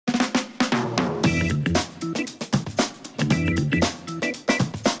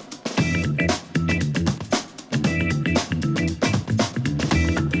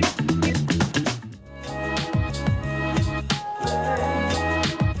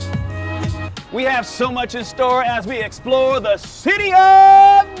We have so much in store as we explore the city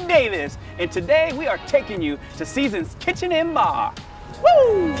of Davis. And today we are taking you to Season's Kitchen and Bar.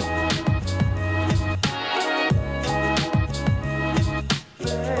 Woo!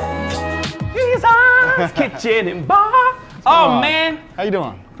 Season's Kitchen and Bar. Oh man. How you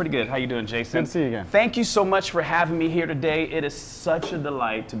doing? Pretty good. How you doing, Jason? Good to see you again. Thank you so much for having me here today. It is such a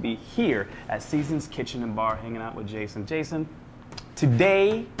delight to be here at Season's Kitchen and Bar hanging out with Jason. Jason,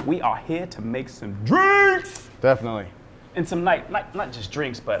 today we are here to make some drinks. Definitely. And some not just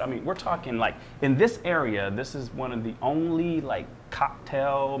drinks, but I mean, we're talking like in this area, this is one of the only like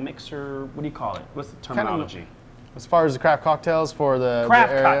cocktail mixer, what do you call it? What's the terminology? As far as the craft cocktails for the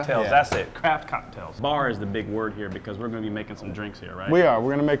Craft area, cocktails, that's it, craft cocktails. Bar is the big word here because we're gonna be making some drinks here, right? We are.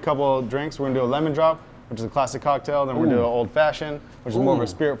 We're gonna make a couple of drinks. We're gonna do a lemon drop, which is a classic cocktail. Then we're gonna do an old fashioned, which is more of a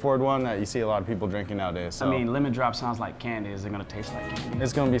spirit forward one that you see a lot of people drinking nowadays. So. I mean, lemon drop sounds like candy. Is it gonna taste like candy?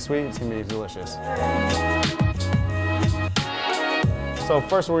 It's gonna be sweet, it's gonna be delicious. So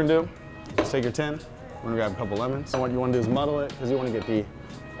first what we're gonna do is take your tin, we're gonna grab a couple lemons. And what you wanna do is muddle it, because you wanna get the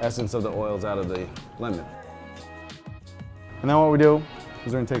essence of the oils out of the lemon. And then what we do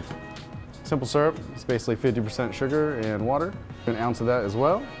is we're gonna take simple syrup. It's basically 50% sugar and water. An ounce of that as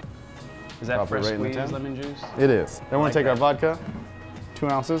well. Is that fresh squeezed lemon juice? It is. Then we're gonna take our vodka, 2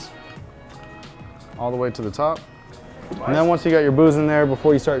 ounces, all the way to the top. Twice. And then once you got your booze in there,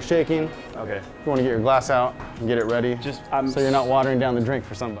 before you start shaking, you wanna get your glass out and get it ready, so you're not watering down the drink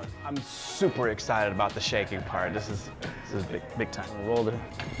for somebody. I'm super excited about the shaking part. This is big time. Roll the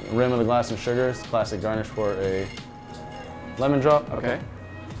rim of the glass in sugar. It's a classic garnish for a lemon drop. Okay.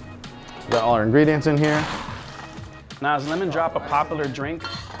 We got all our ingredients in here. Now, is lemon drop a popular drink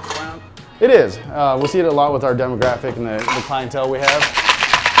around? It is. We see it a lot with our demographic and the clientele we have.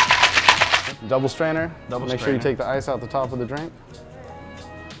 Double strainer. Make sure you take the ice out the top of the drink.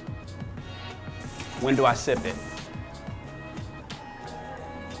 When do I sip it?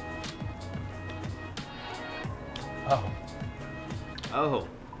 Oh.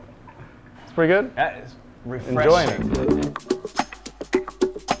 It's pretty good. That is refreshing. Enjoying it.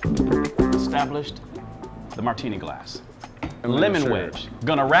 Established the martini glass. Lemon wedge.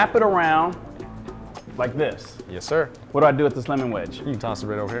 Gonna wrap it around like this. Yes, sir. What do I do with this lemon wedge? You can toss it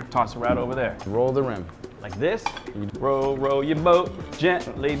right over here. Toss it right over there. Roll the rim. Like this. Roll, roll your boat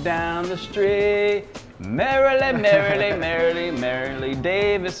gently down the street. Merrily, merrily, merrily, merrily,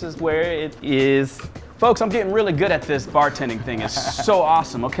 Davis is where it is. Folks, I'm getting really good at this bartending thing. It's so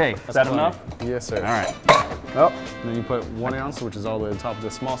awesome. Okay, is that enough? Yes, sir. All right. Oh, then you put 1 ounce, which is all the way to the top of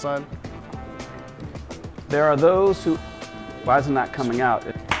the small side. There are those who, why is it not coming out?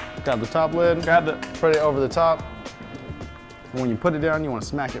 Grab the top lid, put it over the top. And when you put it down, you want to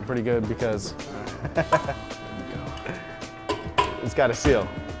smack it pretty good because it's got a seal.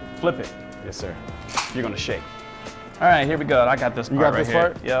 Flip it. Yes, sir. You're gonna shake. All right, here we go. I got this part. You got right this here.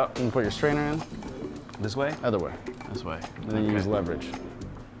 part? Yep. You can put your strainer in. This way? Other way. This way. And then you use leverage.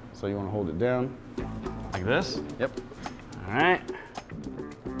 So you want to hold it down. Like this? Yep. All right.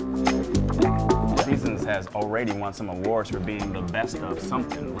 Seasons has already won some awards for being the best of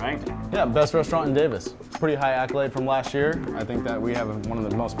something, right? Yeah, best restaurant in Davis. Pretty high accolade from last year. I think that we have one of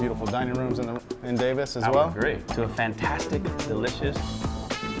the most beautiful dining rooms in Davis as well. I would agree. To a fantastic, delicious.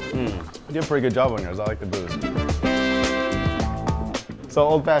 You did a pretty good job on yours. I like the booze. So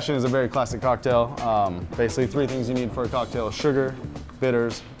Old Fashioned is a very classic cocktail. Basically 3 things you need for a cocktail: sugar,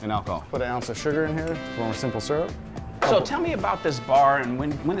 bitters, and alcohol. Put 1 ounce of sugar in here, one with simple syrup. So tell me about this bar and when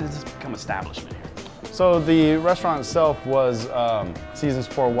did this become establishment here? So the restaurant itself was Seasons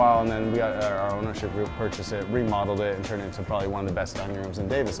for a while, and then we got our ownership group purchased it, remodeled it, and turned it into probably one of the best dining rooms in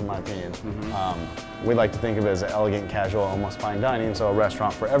Davis, in my opinion. We like to think of it as an elegant, casual, almost fine dining, so a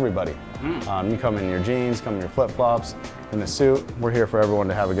restaurant for everybody. You come in your jeans, come in your flip-flops, in a suit. We're here for everyone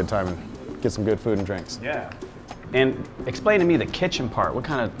to have a good time and get some good food and drinks. Yeah. And explain to me the kitchen part. What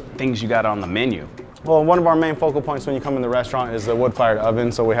kind of things you got on the menu? Well, one of our main focal points when you come in the restaurant is the wood-fired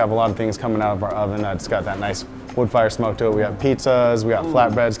oven. So we have a lot of things coming out of our oven that's got that nice wood-fire smoke to it. We got pizzas, we got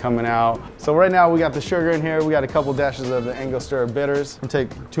flatbreads coming out. So right now we got the sugar in here. We got a couple dashes of the Angostura bitters. We'll take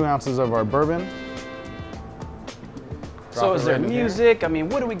 2 ounces of our bourbon. So is there music? I mean,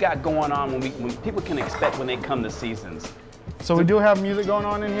 what do we got going on when people can expect when they come to Seasons? So we do have music going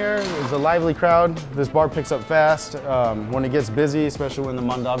on in here. There's a lively crowd. This bar picks up fast. When it gets busy, especially when the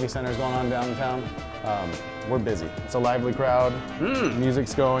Mondavi Center is going on downtown, we're busy. It's a lively crowd.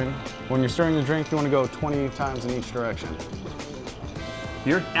 Music's going. When you're stirring the drink, you want to go 20 times in each direction.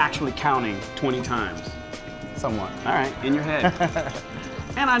 You're actually counting 20 times. Somewhat. All right, in your head.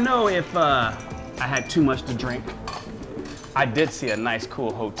 And I know if I had too much to drink, I did see a nice,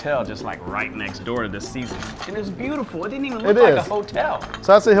 cool hotel just like right next door to this Seasons. And it's beautiful. It didn't even look like a hotel.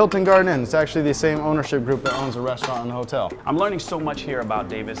 So that's the Hilton Garden Inn. It's actually the same ownership group that owns a restaurant and a hotel. I'm learning so much here about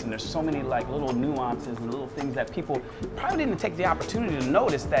Davis, and there's so many like little nuances and little things that people probably didn't take the opportunity to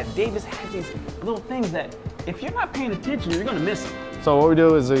notice, that Davis has these little things that if you're not paying attention, you're gonna miss them. So what we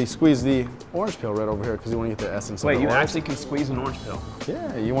do is we squeeze the orange peel right over here because you want to get the essence of the oils. Wait, you actually can squeeze an orange peel?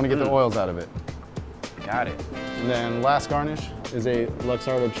 Yeah, you want to get the oils out of it. Got it. And then last garnish is a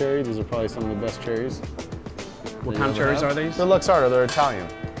Luxardo cherry. These are probably some of the best cherries. What kind of cherries are these? They're Luxardo, they're Italian.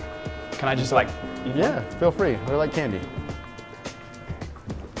 Can I just like eat Yeah, one? feel free. They're like candy.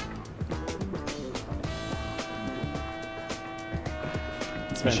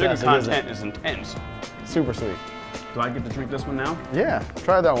 The sugar content is intense. Super sweet. Do I get to drink this one now? Yeah,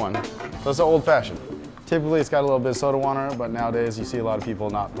 try that one. That's an old fashioned. Typically it's got a little bit of soda water in it, but nowadays you see a lot of people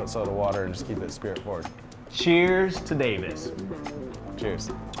not put soda water and just keep it spirit forward. Cheers to Davis. Cheers.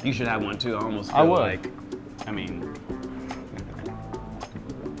 You should have one too. I almost feel like, I mean.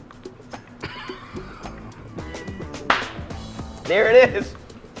 There it is.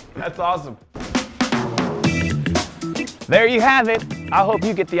 That's awesome. There you have it. I hope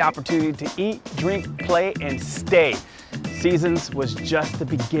you get the opportunity to eat, drink, play, and stay. Seasons was just the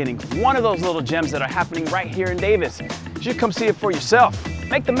beginning. One of those little gems that are happening right here in Davis. You should come see it for yourself.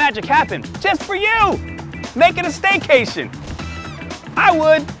 Make the magic happen, just for you. Make it a staycation. I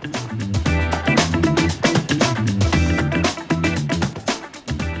would.